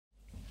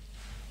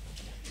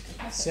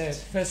So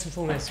first and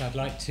foremost, I'd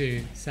like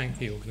to thank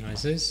the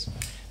organisers.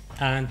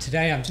 And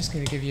today I'm just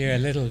going to give you a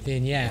little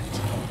vignette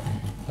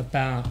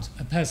about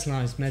a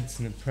personalised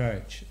medicine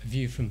approach, a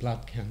view from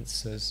blood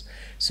cancers.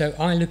 So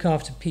I look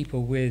after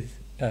people with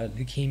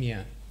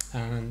leukemia,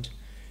 and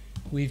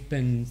we've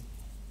been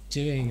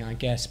doing, I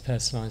guess,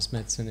 personalised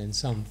medicine in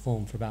some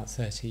form for about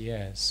 30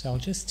 years. So I'll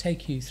just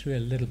take you through a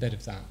little bit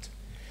of that.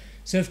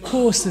 So of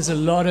course there's a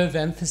lot of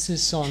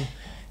emphasis on,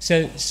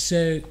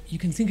 so you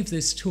can think of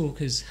this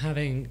talk as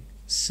having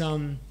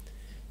some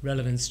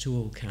relevance to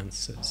all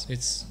cancers.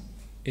 It's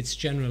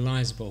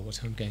generalizable,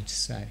 what I'm going to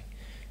say.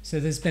 So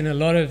there's been a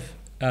lot of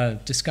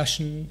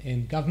discussion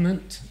in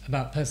government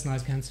about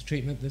personalised cancer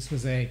treatment. This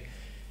was a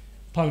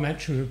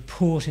parliamentary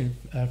report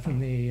from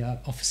the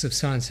Office of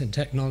Science and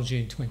Technology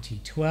in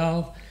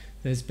 2012.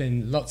 There's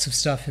been lots of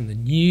stuff in the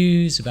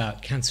news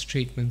about cancer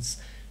treatments,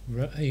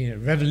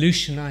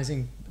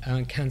 revolutionising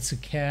cancer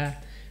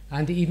care,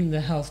 and even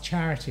the health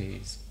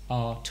charities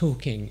are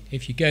talking.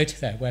 If you go to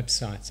their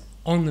websites,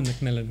 on the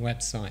Macmillan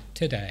website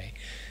today,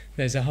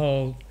 there's a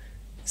whole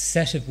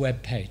set of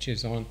web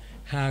pages on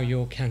how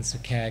your cancer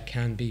care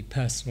can be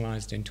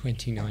personalised in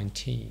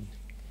 2019.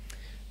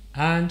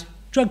 And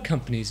drug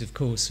companies, of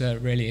course, are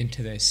really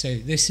into this. So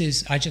this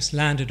is, I just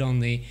landed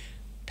on the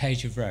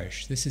page of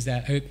Roche. This is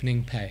their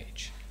opening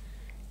page.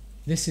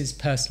 This is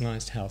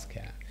personalised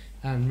healthcare.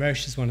 And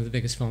Roche is one of the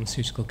biggest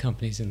pharmaceutical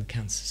companies in the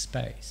cancer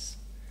space.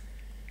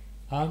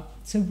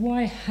 So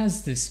why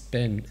has this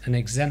been an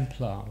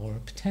exemplar or a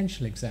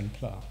potential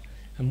exemplar?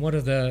 And what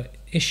are the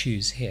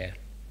issues here?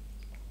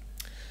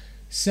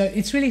 So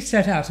it's really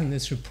set out in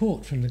this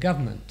report from the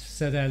government.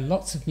 So there are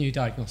lots of new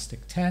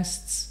diagnostic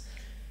tests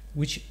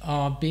which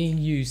are being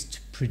used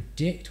to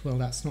predict, well,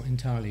 that's not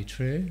entirely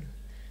true,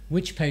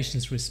 which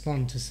patients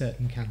respond to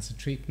certain cancer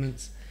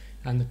treatments,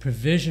 and the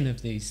provision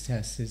of these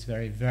tests is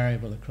very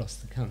variable across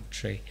the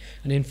country.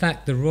 And in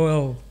fact, the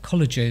Royal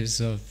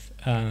Colleges of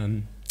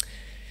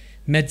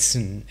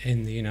Medicine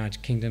in the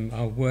United Kingdom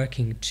are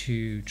working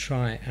to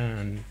try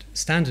and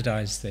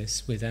standardise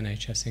this with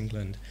NHS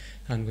England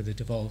and with the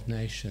devolved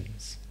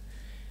nations.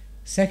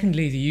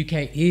 Secondly, the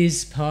UK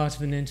is part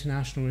of an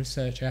international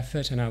research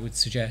effort, and I would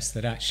suggest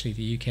that actually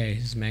the UK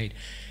has made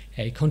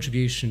a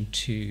contribution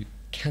to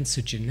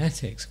cancer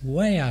genetics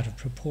way out of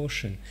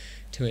proportion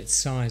to its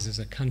size as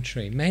a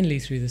country, mainly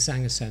through the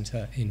Sanger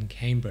Centre in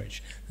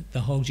Cambridge.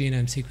 The whole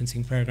genome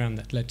sequencing program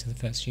that led to the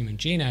first human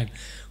genome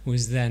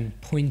was then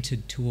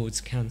pointed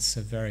towards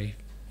cancer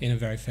in a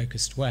very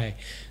focused way.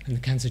 And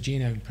the Cancer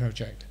Genome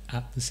Project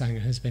at the Sanger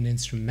has been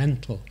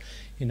instrumental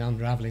in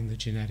unravelling the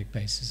genetic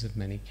basis of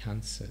many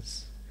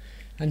cancers.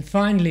 And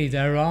finally,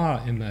 there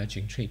are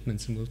emerging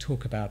treatments, and we'll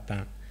talk about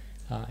that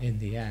in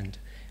the end.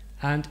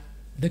 And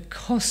the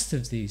cost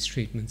of these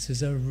treatments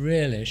is a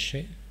real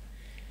issue.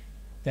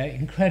 They're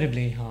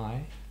incredibly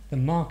high, the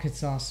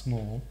markets are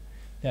small,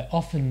 they're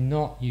often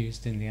not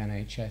used in the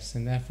NHS,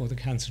 and therefore the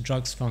Cancer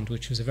Drugs Fund,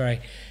 which was a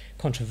very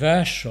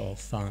controversial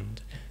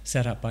fund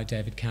set up by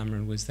David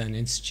Cameron, was then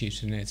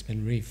instituted, and it's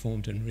been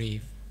reformed and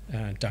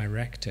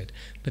redirected.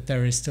 But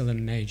there is still a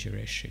major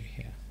issue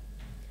here.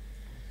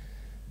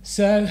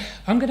 So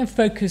I'm going to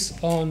focus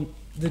on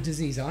the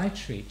disease I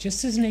treat,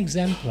 just as an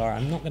exemplar.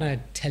 I'm not going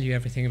to tell you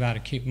everything about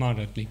acute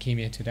myeloid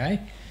leukemia today,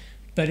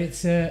 but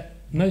it's a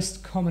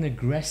most common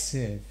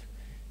aggressive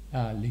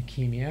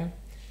leukemia.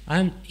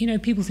 And,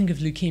 people think of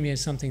leukemia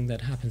as something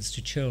that happens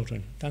to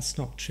children. That's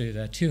not true.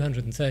 There are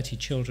 230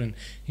 children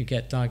who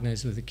get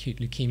diagnosed with acute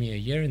leukemia a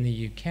year in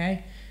the UK,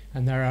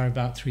 and there are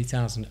about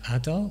 3,000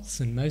 adults,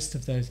 and most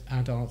of those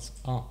adults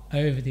are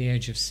over the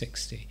age of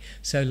 60.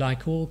 So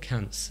like all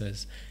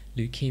cancers,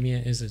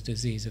 leukemia is a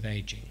disease of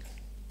aging.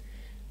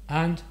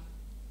 And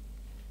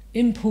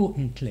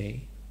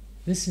importantly,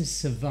 this is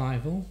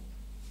survival,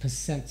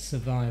 percent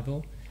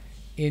survival.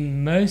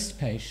 In most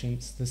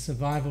patients, the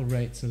survival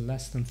rates are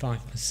less than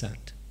 5%.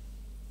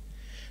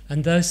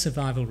 And those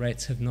survival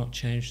rates have not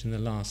changed in the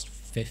last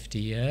 50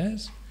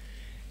 years.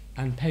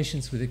 And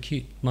patients with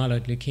acute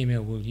myeloid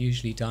leukemia will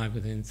usually die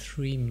within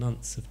 3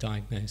 months of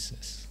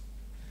diagnosis.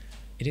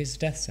 It is a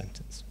death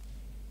sentence.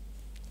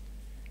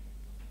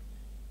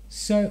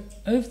 So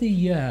over the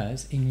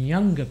years, in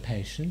younger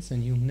patients,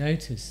 and you'll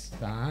notice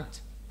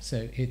that,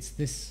 so it's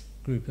this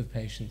group of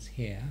patients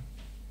here,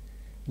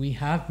 we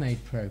have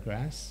made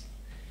progress.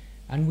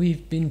 And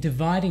we've been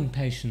dividing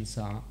patients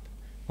up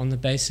on the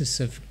basis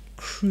of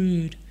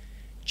crude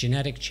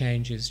genetic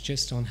changes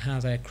just on how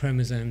their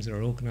chromosomes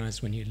are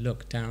organised when you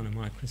look down a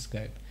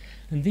microscope.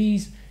 And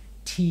these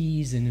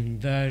T's and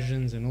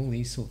inversions and all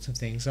these sorts of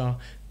things are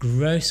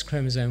gross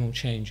chromosomal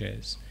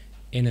changes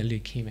in a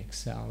leukemic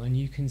cell. And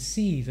you can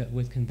see that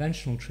with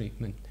conventional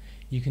treatment,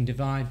 you can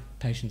divide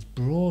patients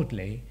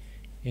broadly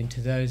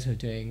into those who are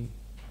doing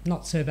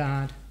not so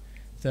bad,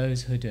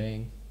 those who are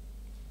doing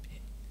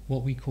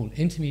what we call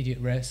intermediate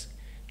risk,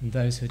 and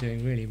those who are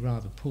doing really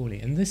rather poorly.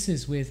 And this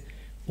is with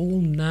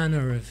all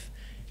manner of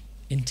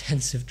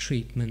intensive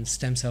treatment,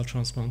 stem cell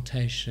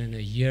transplantation, a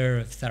year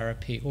of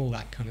therapy, all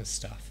that kind of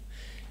stuff.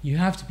 You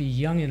have to be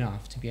young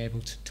enough to be able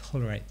to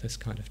tolerate this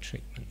kind of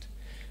treatment.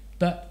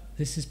 But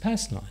this is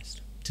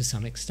personalised to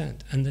some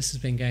extent, and this has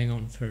been going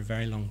on for a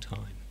very long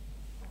time.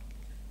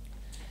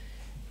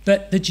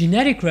 But the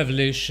genetic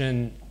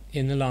revolution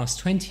in the last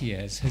 20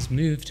 years has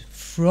moved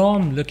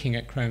from looking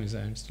at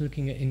chromosomes to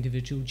looking at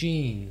individual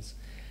genes.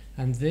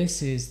 And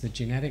this is the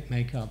genetic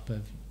makeup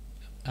of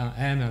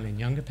AML in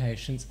younger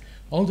patients.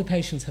 Older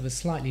patients have a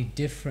slightly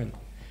different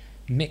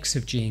mix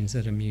of genes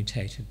that are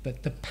mutated,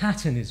 but the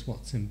pattern is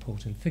what's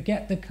important.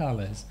 Forget the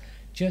colours.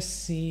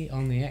 Just see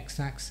on the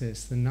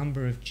x-axis the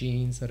number of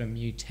genes that are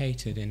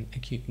mutated in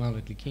acute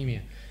myeloid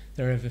leukemia.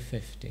 There are over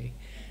 50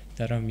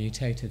 that are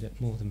mutated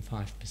at more than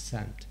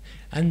 5%.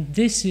 And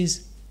this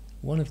is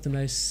one of the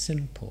most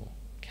simple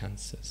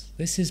cancers.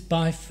 This is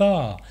by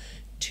far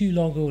 2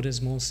 log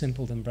orders more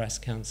simple than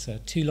breast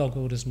cancer, 2 log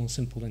orders more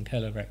simple than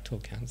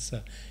colorectal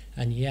cancer,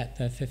 and yet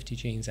there are 50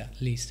 genes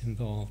at least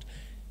involved.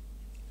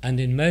 And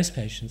in most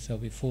patients, there'll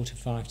be 4 to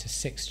 5 to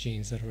 6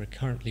 genes that are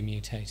recurrently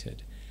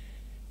mutated,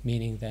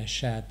 meaning they're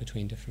shared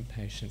between different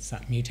patients,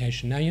 that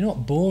mutation. Now, you're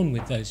not born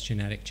with those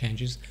genetic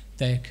changes.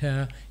 They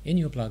occur in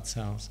your blood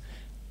cells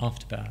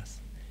after birth,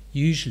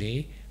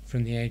 usually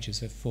from the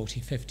ages of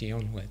 40, 50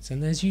 onwards.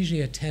 And there's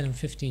usually a 10 or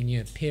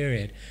 15-year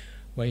period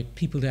where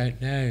people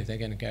don't know they're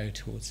going to go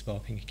towards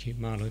developing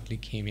acute myeloid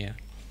leukemia.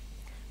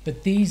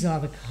 But these are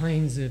the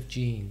kinds of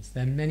genes.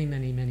 There are many,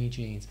 many, many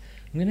genes.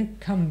 I'm going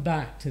to come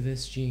back to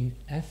this gene,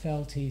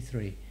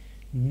 FLT3.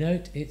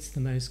 Note it's the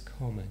most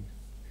common.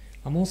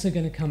 I'm also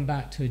going to come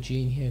back to a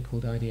gene here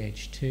called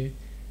IDH2.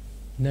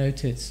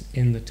 Note it's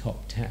in the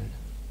top 10.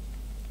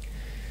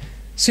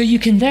 So you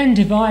can then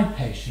divide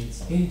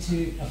patients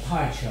into a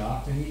pie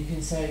chart, and you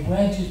can say,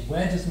 where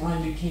does my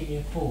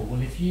leukemia fall?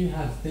 Well, if you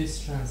have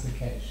this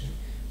translocation,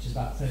 which is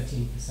about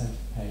 13%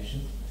 of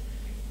patients,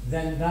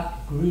 then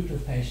that group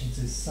of patients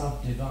is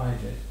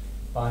subdivided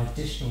by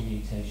additional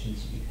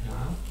mutations you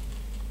have.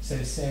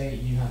 So say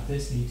you have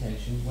this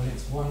mutation, well,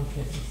 it's 1/5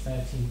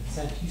 of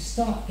 13%. You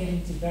start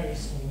getting to very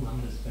small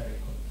numbers very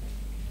quickly.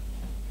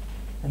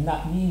 And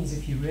that means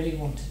if you really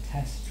want to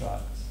test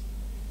drugs,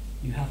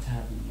 you have to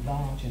have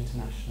large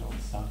international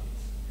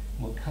studies.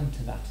 We'll come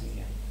to that in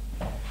the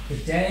end. The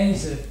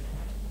days of,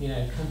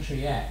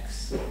 country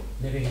X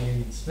living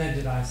in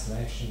splendid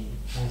isolation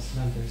as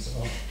members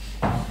of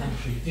our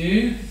country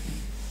do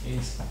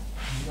is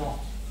not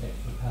fit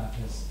for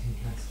purpose in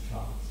cancer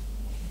trials.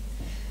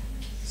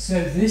 So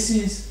this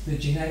is the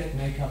genetic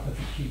makeup of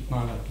acute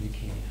myeloid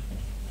leukemia.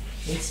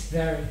 It's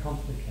very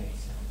complicated.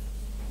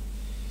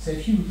 So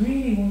if you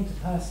really want to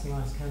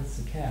personalise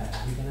cancer care,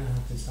 you're going to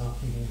have to start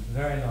thinking of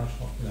very large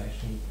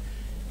populations,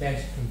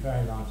 data from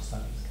very large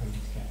studies coming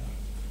together.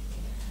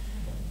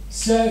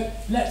 So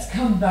let's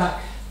come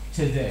back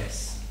to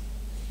this.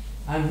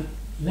 And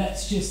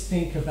let's just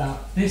think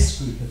about this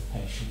group of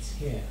patients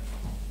here.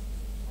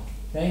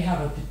 They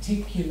have a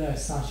particular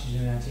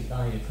cytogenetic,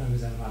 i.e.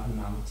 chromosomal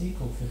abnormality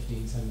called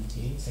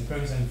 1517. So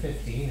chromosome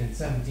 15 and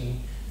 17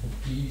 have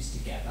fused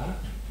together.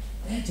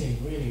 They're doing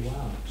really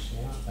well,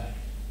 actually, aren't they?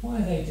 Why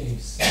are they doing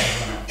so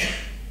well?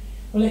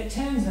 Well, it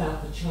turns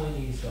out the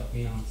Chinese got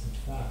the answer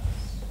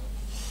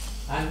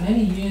first. And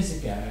many years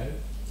ago,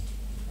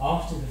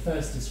 after the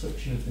first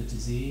description of the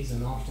disease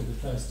and after the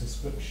first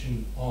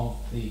description of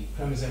the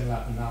chromosomal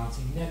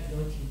abnormality,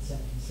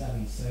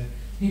 1977, so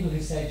people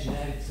who say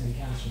genetics in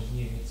cancer is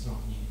new, it's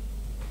not new.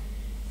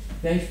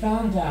 They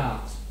found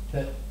out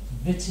that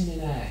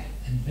vitamin A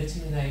and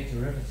vitamin A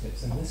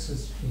derivatives, and this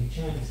was in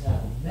Chinese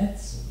herbal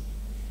medicine,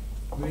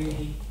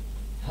 really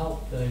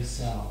help those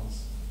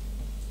cells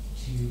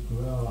to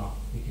grow up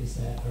because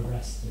they're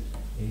arrested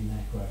in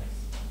their growth.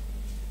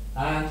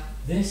 And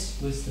this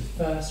was the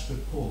first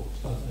report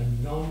of a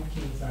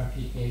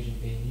non-chemotherapeutic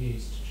agent being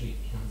used to treat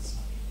cancer.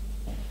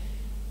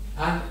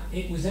 And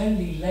it was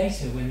only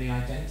later, when they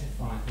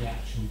identified the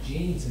actual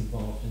genes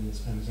involved in this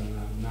chromosomal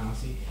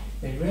abnormality,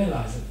 they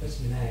realized that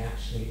vitamin A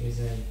actually is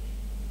a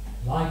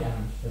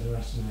ligand for the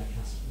retinoic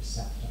acid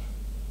receptor.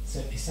 So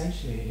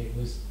essentially it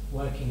was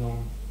working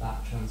on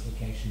that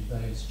translocation,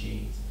 those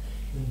genes.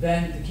 And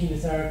then the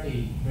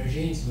chemotherapy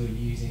regimes we were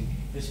using,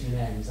 vitamin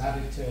A was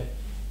added to it,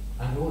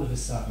 and all of a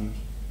sudden,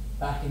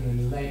 back in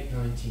the late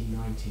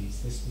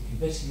 1990s, this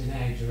vitamin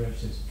A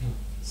derivatives become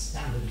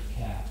standard of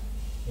care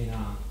in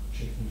our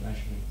treatment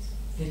regimens.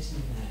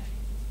 Vitamin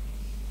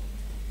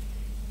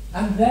A.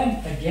 And then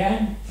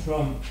again,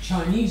 from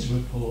Chinese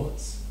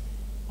reports,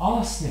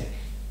 arsenic.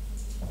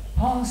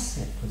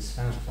 Arsenic was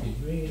found to be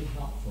really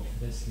helpful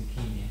for this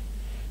leukemia.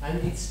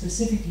 And it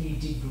specifically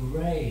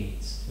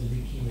degrades the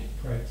leukemic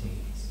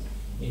proteins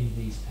in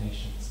these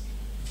patients.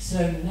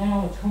 So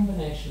now a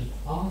combination of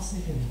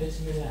arsenic and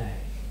vitamin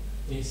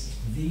A is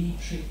the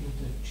treatment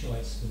of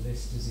choice for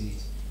this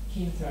disease.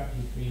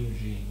 Chemotherapy-free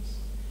regimes.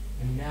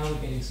 And now we're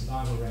getting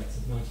survival rates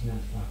of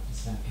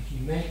 90-95%. If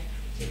you make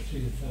it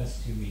through the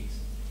first 2 weeks,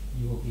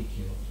 you will be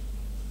cured.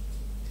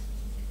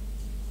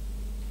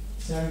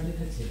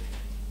 Serendipity.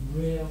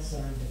 Real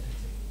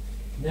serendipity.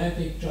 No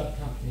big drug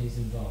companies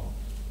involved.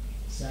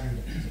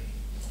 Serendipity.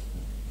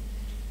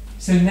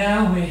 So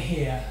now we're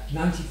here,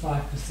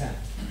 95%,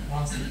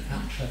 arsenic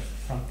atrophy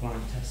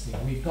frontline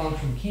testing. We've gone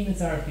from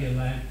chemotherapy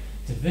alone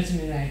to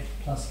vitamin A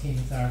plus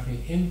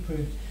chemotherapy,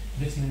 improved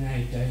vitamin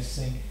A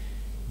dosing,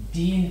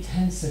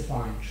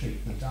 de-intensifying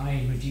treatment,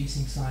 i.e.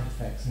 reducing side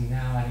effects, and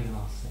now adding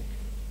arsenic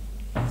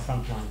in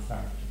frontline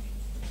therapy.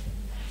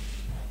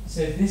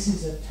 So this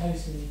is a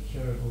totally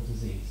curable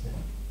disease now.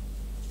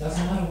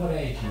 Doesn't matter what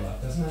age you are,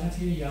 doesn't matter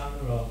if you're young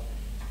or old.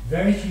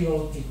 Very few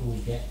old people will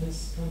get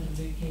this kind of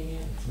leukemia.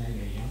 It's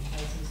mainly a young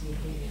person's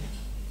leukemia.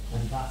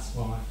 And that's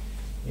why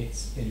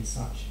it's been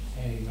such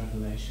a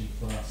revelation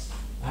for us.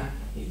 And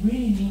it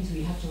really means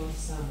we have to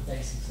understand the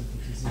basics of the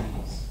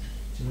disease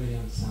to really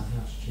understand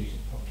how to treat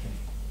it properly.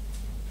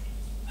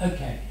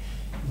 Okay,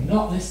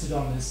 not listed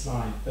on this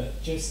slide,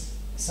 but just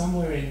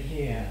somewhere in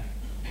here,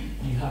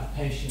 you have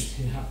patients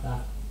who have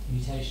that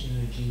mutation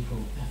in a gene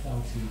called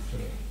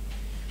FLT3.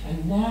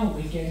 And now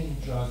we're getting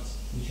drugs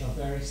which are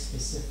very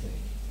specific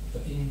for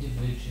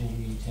individual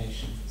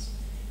mutations.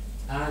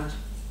 And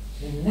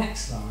in the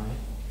next slide,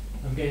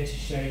 I'm going to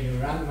show you a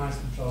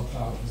randomized controlled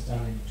trial that was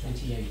done in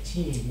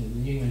 2018 in the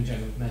New England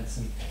Journal of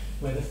Medicine,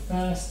 where the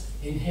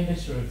first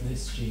inhibitor of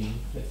this gene,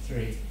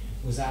 FLT3,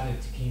 was added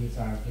to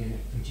chemotherapy, and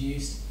it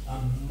produced a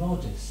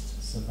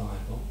modest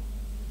survival.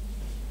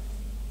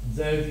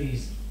 Though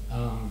these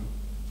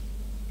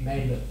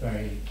may look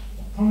very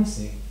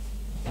promising,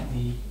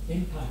 the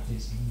impact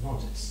is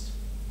modest,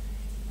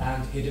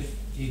 and it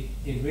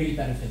really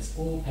benefits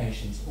all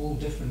patients, all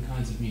different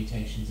kinds of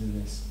mutations in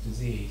this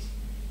disease.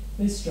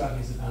 This drug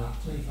is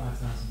about £25,000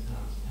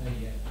 per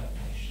year per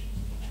patient.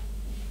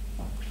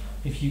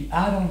 If you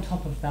add on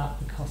top of that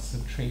the costs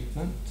of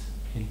treatment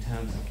in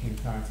terms of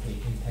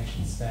chemotherapy,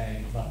 inpatient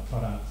stay, blood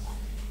products,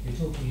 you're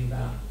talking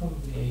about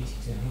probably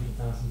 £80,000 to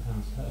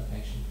 £100,000 per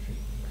patient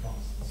treatment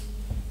costs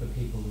for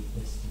people with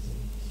this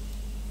disease.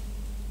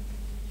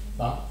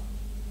 But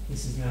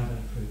this has now been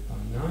approved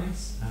by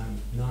NICE, and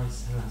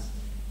NICE has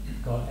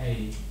got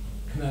a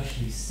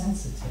commercially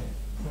sensitive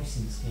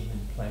pricing scheme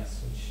in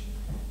place, which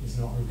is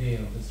not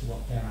revealed as to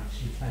what they're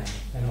actually paying.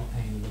 They're not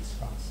paying the list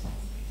price.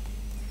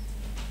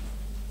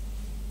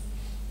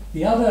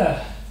 The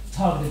other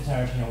targeted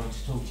therapy I want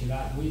to talk to you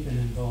about, we've been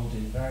involved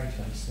in very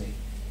closely.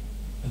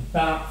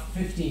 About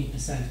 15%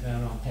 of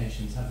AML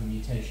patients have a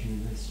mutation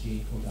in this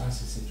gene called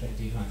isocitrate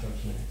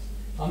dehydrogenase.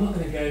 I'm not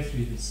going to go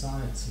through the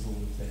science of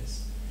all of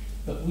this,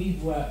 but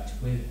we've worked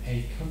with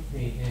a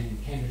company in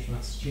Cambridge,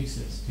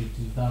 Massachusetts to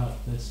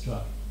develop this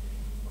drug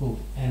called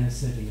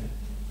enasidenib.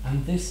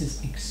 And this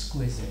is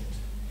exquisite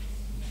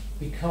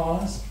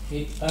because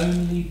it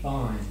only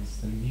binds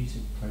the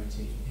mutant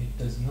protein. It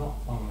does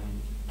not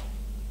bind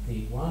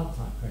the wild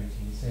type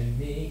protein. So in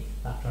me,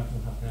 that drug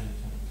will have no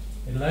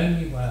effect. It'll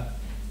only work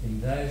in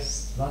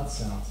those blood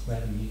cells where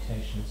the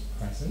mutation is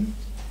present,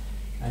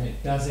 and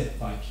it does it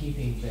by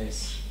keeping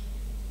this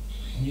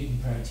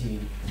mutant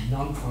protein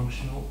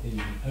non-functional in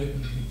an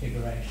open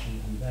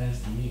configuration, and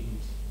there's the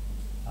mutant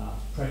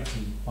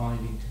protein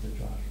binding to the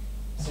drug.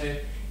 So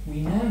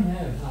we now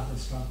know how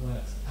this drug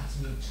works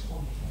at an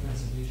atomic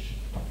resolution.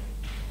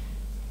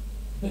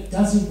 But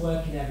does it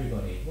work in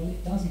everybody? Well,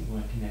 it doesn't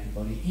work in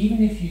everybody.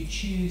 Even if you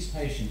choose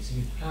patients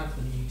who have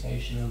the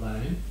mutation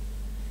alone,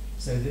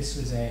 so this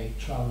was a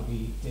trial that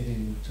we did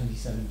in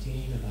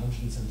 2017 of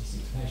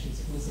 176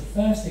 patients. It was the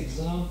first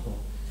example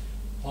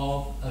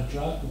of a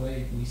drug the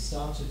way we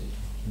started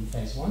in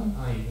phase 1,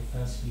 i.e. the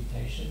first few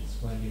patients,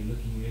 where you're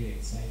looking really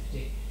at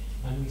safety.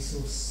 And we saw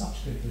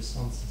such good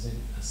responses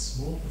in a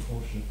small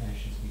proportion of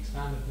patients. We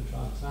expanded the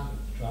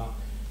trial,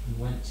 and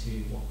went to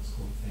what was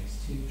called phase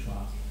 2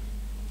 trial.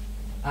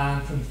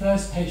 And from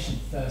first patient,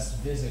 first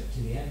visit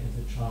to the end of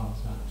the trial was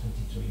about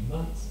 23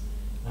 months,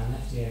 and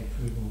FDA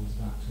approval was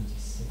about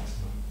 26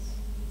 months.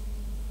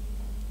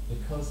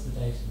 Because the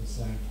data was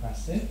so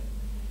impressive,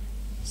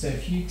 so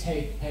if you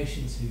take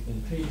patients who've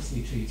been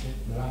previously treated,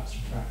 relapsed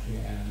refractory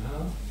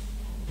AML,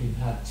 who've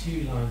had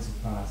 2 lines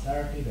of prior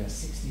therapy, they're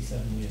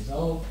 67 years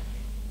old,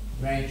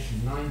 range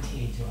from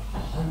 19 to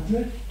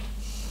 100,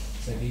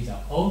 so these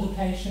are older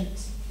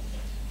patients.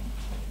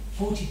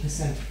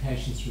 40% of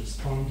patients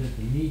responded.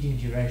 The median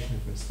duration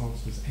of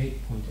response was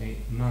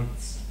 8.8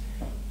 months,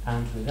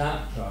 and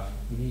without drug,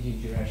 the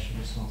median duration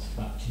of response was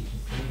about 2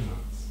 to 3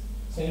 months.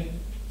 So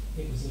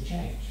it was a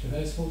change. For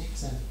those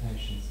 40% of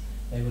patients,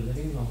 they were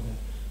living longer,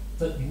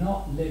 but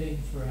not living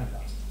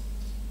forever.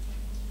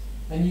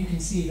 And you can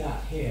see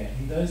that here,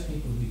 in those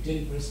people who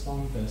didn't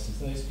respond versus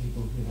those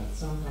people who had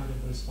some kind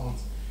of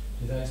response,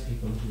 to those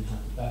people who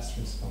had the best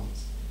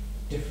response,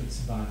 different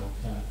survival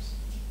curves.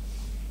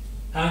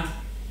 And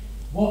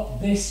what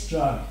this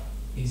drug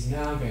is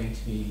now going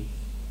to be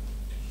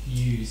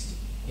used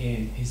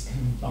in is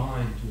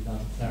combined with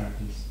other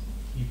therapies.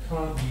 You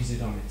can't use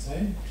it on its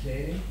own,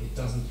 clearly. It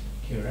doesn't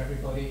cure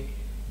everybody,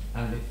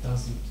 and it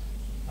doesn't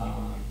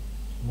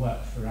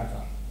work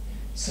forever.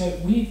 So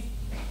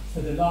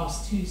for the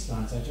last 2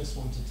 slides, I just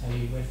want to tell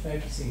you we're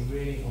focusing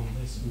really on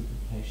this group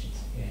of patients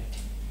here,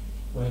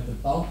 where the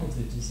bulk of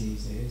the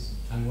disease is,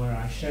 and where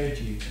I showed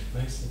you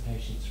that most of the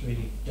patients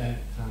really don't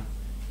have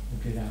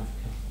a good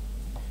outcome.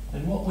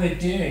 And what we're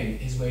doing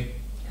is we're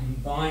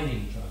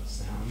combining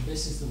drugs now, and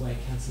this is the way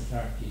cancer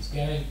therapy is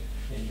going.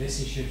 In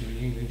this issue of the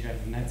New England Journal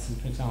of Medicine,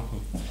 for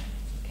example,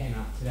 came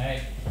out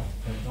today,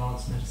 for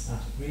advanced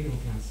metastatic renal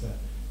cancer,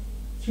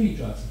 3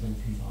 drugs have been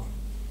combined.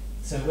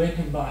 So we're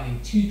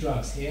combining 2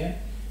 drugs here.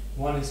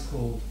 One is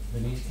called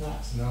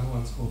venetoclax, another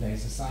one's called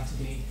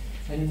azacitidine.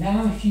 And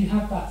now if you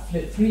have that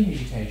FLT3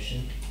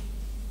 mutation,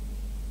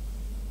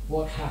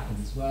 what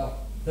happens?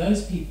 Well,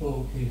 those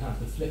people who have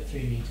the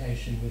FLT3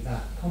 mutation with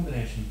that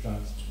combination of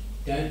drugs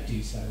don't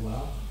do so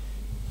well,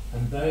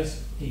 and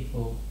those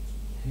people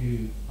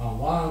who are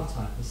wild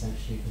type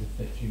essentially for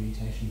the FLT3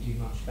 mutation do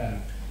much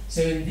better.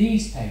 So in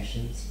these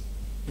patients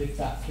with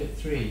that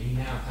FLT3, you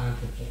now add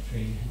the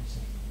FLT3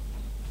 inhibitor.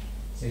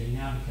 So you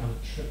now become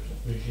a triplet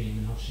regime,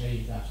 and I'll show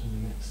you that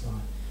in the next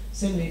slide.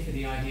 Similarly for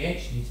the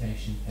IDH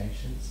mutation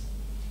patients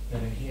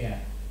that are here,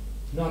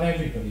 not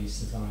everybody's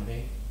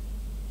surviving.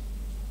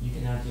 You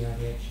can add the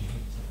IDH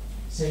inhibitor.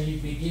 So you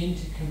begin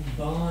to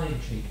combine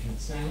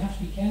treatments. Now you have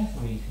to be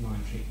careful when you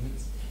combine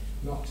treatments,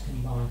 not to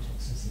combine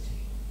toxicity.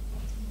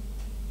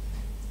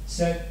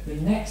 So the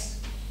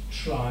next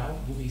trial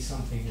will be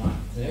something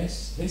like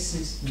this. This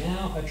is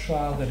now a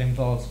trial that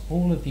involves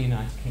all of the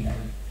United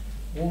Kingdom,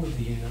 all of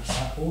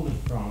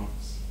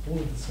France, all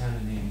of the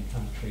Scandinavian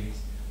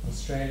countries,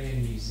 Australia,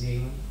 New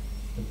Zealand,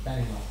 the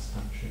Benelux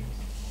countries.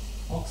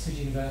 Oxford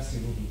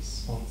University will be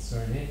sponsor,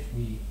 and if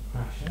we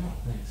crash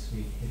out next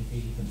week, it'll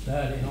be the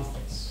Berlin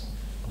office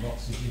of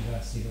Oxford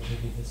University that will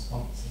be the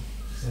sponsor,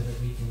 so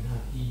that we can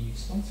have EU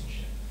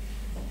sponsorship.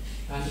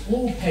 And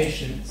all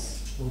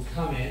patients will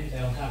come in,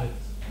 they'll have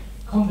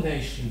a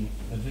combination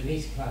of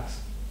venetoclax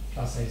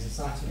plus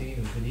azacitidine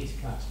or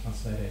venetoclax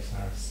plus low-dose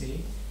RSC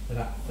for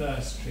that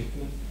first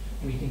treatment.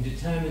 We can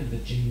determine the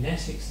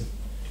genetics of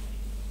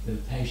the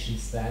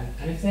patients then,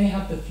 and if they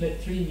have the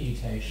FLT3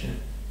 mutation,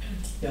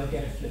 they'll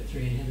get a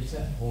FLT3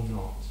 inhibitor or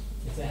not.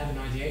 If they have an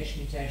IDH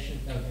mutation,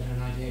 they'll get an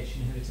IDH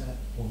inhibitor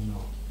or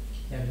not.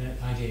 If they have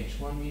an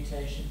IDH1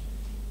 mutation,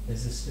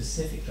 there's a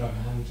specific drug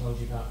in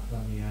haematology about the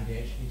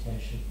IDH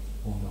mutation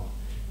or not,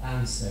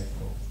 and so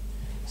forth.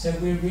 So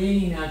we're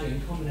really now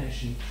doing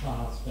combination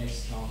trials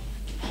based on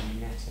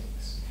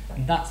genetics,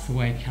 and that's the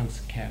way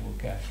cancer care will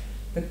go.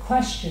 The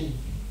question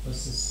for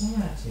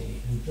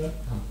society and drug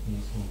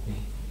companies will be,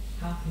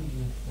 how can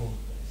you afford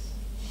this?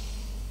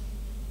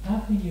 How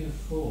can you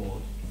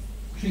afford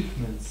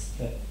treatments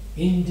that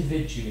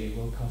individually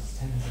will cost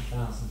tens of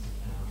thousands of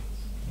pounds?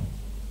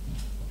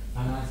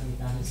 And I think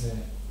that is a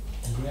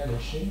real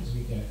issue as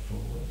we go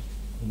forward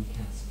in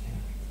cancer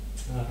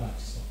care. And I'd like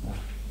to stop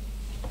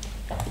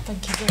there.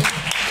 Thank you very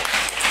much.